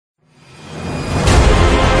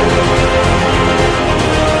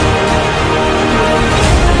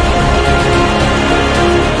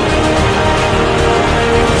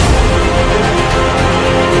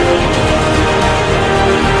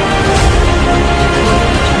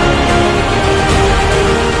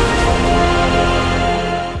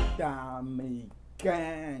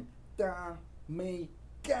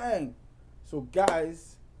So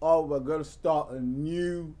guys, we're gonna start a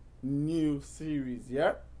new series,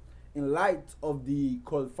 yeah? In light of the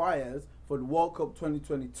qualifiers for the World Cup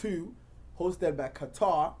 2022, hosted by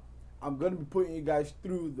Qatar, I'm gonna be putting you guys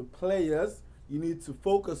through the players you need to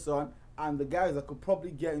focus on and the guys that could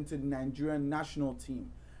probably get into the Nigerian national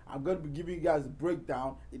team. I'm gonna be giving you guys a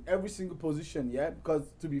breakdown in every single position, yeah? Because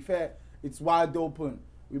to be fair, it's wide open.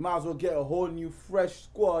 We might as well get a whole new fresh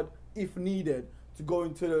squad if needed to go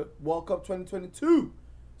into the World Cup 2022.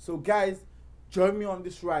 So guys, join me on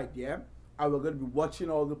this ride, yeah? And we're going to be watching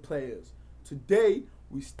all the players. Today,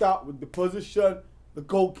 we start with the position, the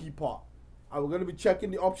goalkeeper. And we're going to be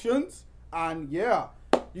checking the options. And yeah,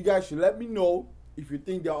 you guys should let me know if you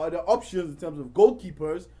think there are other options in terms of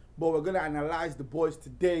goalkeepers. But we're going to analyze the boys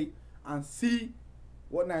today and see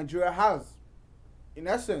what Nigeria has, in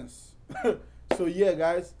essence. So yeah,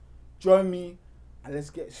 guys, join me and let's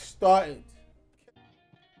get started.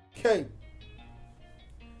 Okay.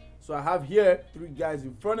 So I have here three guys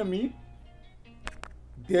in front of me.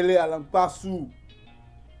 Dele Alampasu.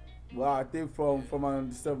 Wow, I think from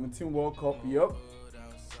the 17 World Cup, yep.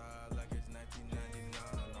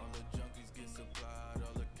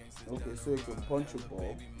 Okay, so you can punch a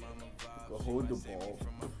ball, you can hold the ball.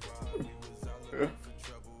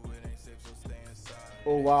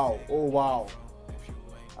 Oh wow, oh wow.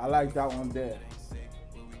 I like that one there.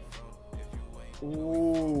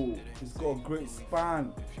 Oh, he's got a great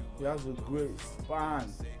span. He has a great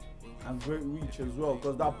span and great reach as well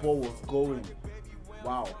because that ball was going.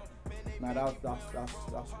 Wow. Now that's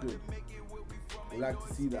good. We like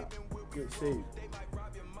to see that. Great save.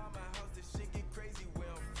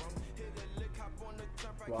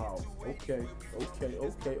 Wow. Okay.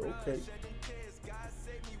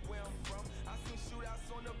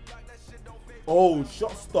 Oh,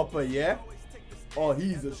 shot stopper, yeah? Oh,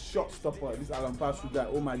 he's a shot stopper. This Alan Pasu guy.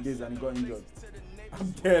 Oh my days, and he got injured.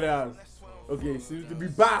 I'm dead ass. Okay, seems to be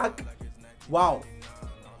back. Wow.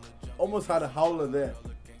 Almost had a howler there.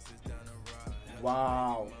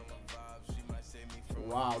 Wow.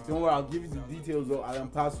 Wow. Don't worry, I'll give you the details of Alan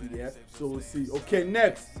Pasu, yeah? So we'll see. Okay,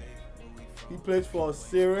 next. He plays for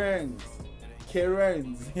Sirens.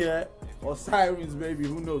 Kerens, yeah? Or Sirens, maybe.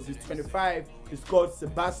 Who knows? He's 25. He's called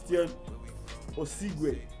Sebastian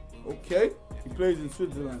Osigwe. Okay. He plays in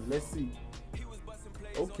Switzerland. Let's see.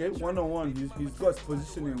 Okay, one-on-one. He's got his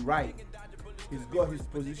positioning right. He's got his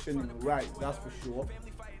positioning right. That's for sure.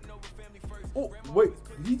 Oh, wait.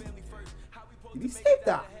 Did he save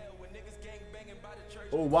that?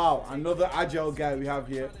 Oh, wow. Another agile guy we have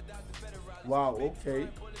here. Wow, okay.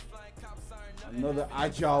 Another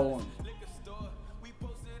agile one.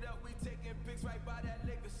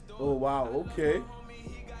 Oh, wow, okay.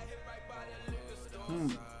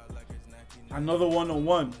 Another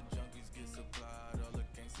one-on-one.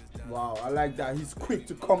 Wow, I like that. He's quick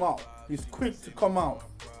to come out.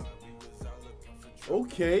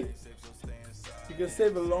 Okay. You can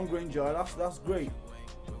save a long range. That's great.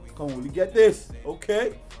 Come on, will you get this?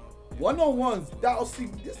 Okay. One-on-ones.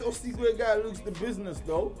 This Osigwe guy looks the business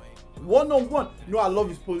though. One-on-one. You know, I love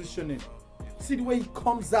his positioning. See the way he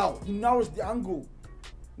comes out. He narrows the angle.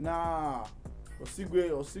 Nah.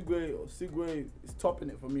 Osigwe is topping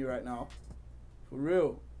it for me right now. For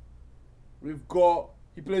real.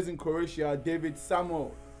 He plays in Croatia, David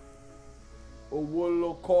Samuel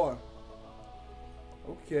Owolokor.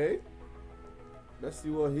 Okay. Let's see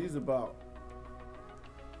what he's about.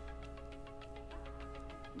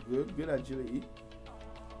 Good agility.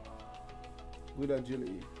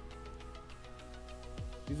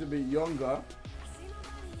 He's a bit younger.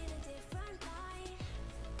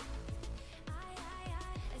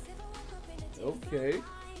 Okay.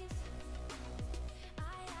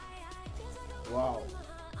 Wow.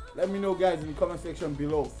 Let me know, guys, in the comment section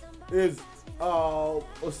below. Is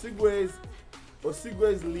Osigwe's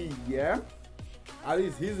league, yeah? At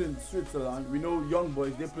least he's in Switzerland. We know young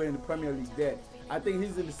boys, they play in the Premier League there. I think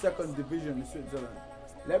he's in the second division in Switzerland.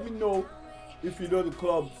 Let me know if you know the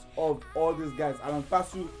clubs of all these guys. Alan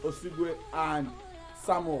Pasu, Osigwe, and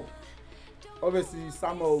Samuel. Obviously,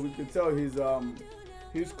 Samuel, we can tell his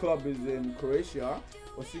club is in Croatia.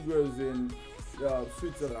 Osigwe is in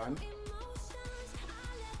Switzerland.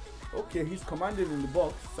 Okay, he's commanding in the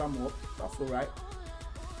box, Samuel. That's alright.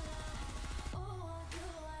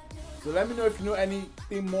 So let me know if you know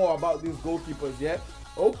anything more about these goalkeepers, yeah?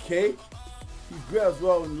 Okay. He's great as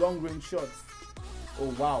well in long range shots.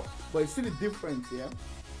 Oh wow. But you see the difference, yeah?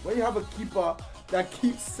 When you have a keeper that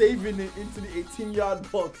keeps saving it into the 18-yard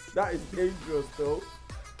box, that is dangerous though.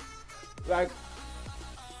 Like,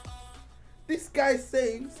 this guy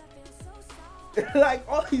saves, like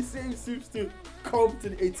all he saves seems to come to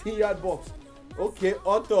the 18-yard box. Okay,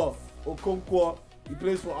 Otto Okonkwo, he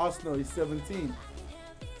plays for Arsenal. He's 17.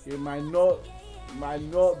 He might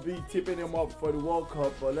not be tipping him up for the World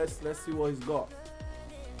Cup, but let's see what he's got.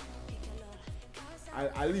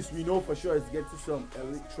 At least we know for sure he's getting some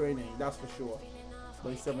elite training, that's for sure.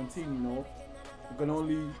 But he's 17, you know. You can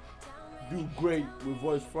only do great with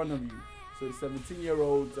what's in front of you. So the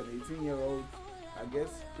 17-year-olds and 18-year-olds, I guess,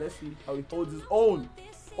 let's see how he holds his own.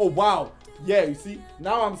 Oh, wow. Yeah, you see,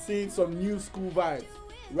 now I'm seeing some new school vibes.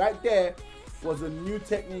 Right there was a new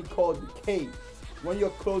technique called the K. When you're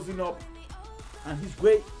closing up, and he's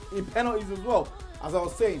great in penalties as well. As I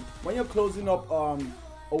was saying, when you're closing up a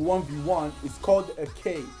 1v1, it's called a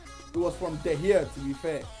K. It was from De Gea, to be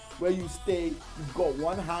fair, where you stay, you've got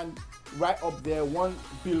one hand right up there, one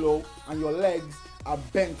below, and your legs are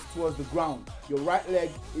bent towards the ground. Your right leg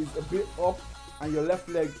is a bit up, and your left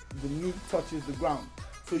leg, the knee touches the ground.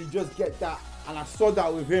 So you just get that, and I saw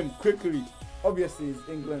that with him quickly. Obviously, it's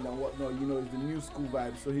England and whatnot, you know, it's the new school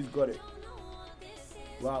vibe, so he's got it.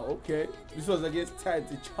 Wow, okay. This was against Tai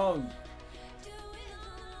Chung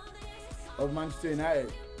of Manchester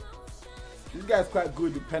United. This guy's quite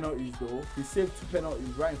good with penalties though. He saved 2 penalties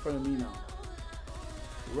right in front of me now.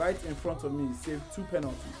 Right in front of me, he saved 2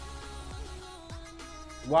 penalties.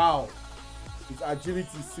 Wow. His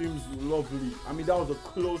agility seems lovely. I mean, that was a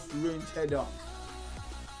close range header.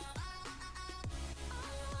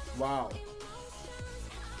 Wow.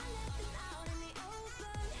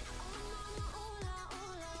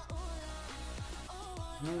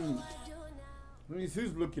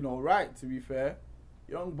 He's looking alright, to be fair.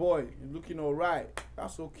 Young boy, he's looking alright.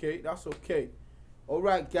 That's okay, that's okay.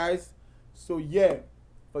 Alright, guys. So, yeah.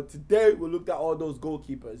 For today, we looked at all those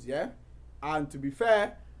goalkeepers, yeah? And to be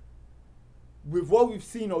fair, with what we've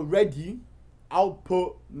seen already, I'll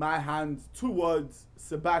put my hands towards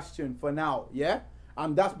Sebastian for now, yeah?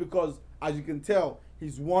 And that's because, as you can tell,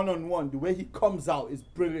 he's one-on-one. The way he comes out is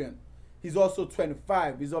brilliant. He's also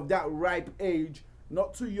 25. He's of that ripe age.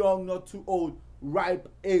 Not too young, not too old, ripe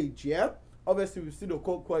age, yeah? Obviously, we've seen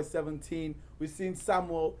Okonkwo 17. We've seen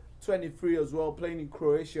Samuel, 23 as well, playing in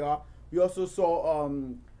Croatia. We also saw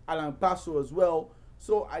Alan Paso as well.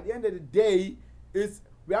 So, at the end of the day,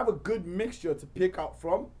 we have a good mixture to pick out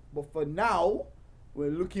from. But for now,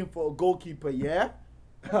 we're looking for a goalkeeper, yeah?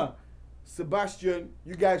 Sebastian,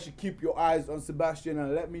 you guys should keep your eyes on Sebastian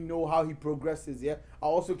and let me know how he progresses, yeah?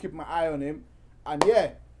 I'll also keep my eye on him. And,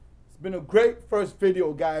 yeah. Been a great first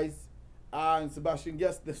video, guys, and Sebastian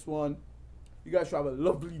gets this one. You guys should have a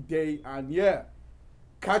lovely day, and yeah,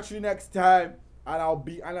 catch you next time, and I'll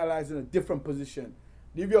be analyzing a different position.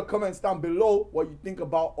 Leave your comments down below what you think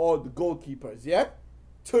about all the goalkeepers, yeah?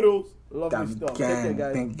 Toodles, lovely stuff. Take care,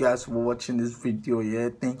 guys. Thank you guys for watching this video, yeah?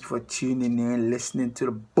 Thank you for tuning in, listening to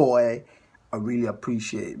the boy. I really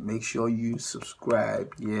appreciate it. Make sure you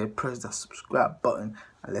subscribe, yeah? Press that subscribe button,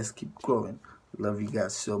 and let's keep growing. Love you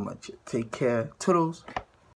guys so much. Take care. Toodles.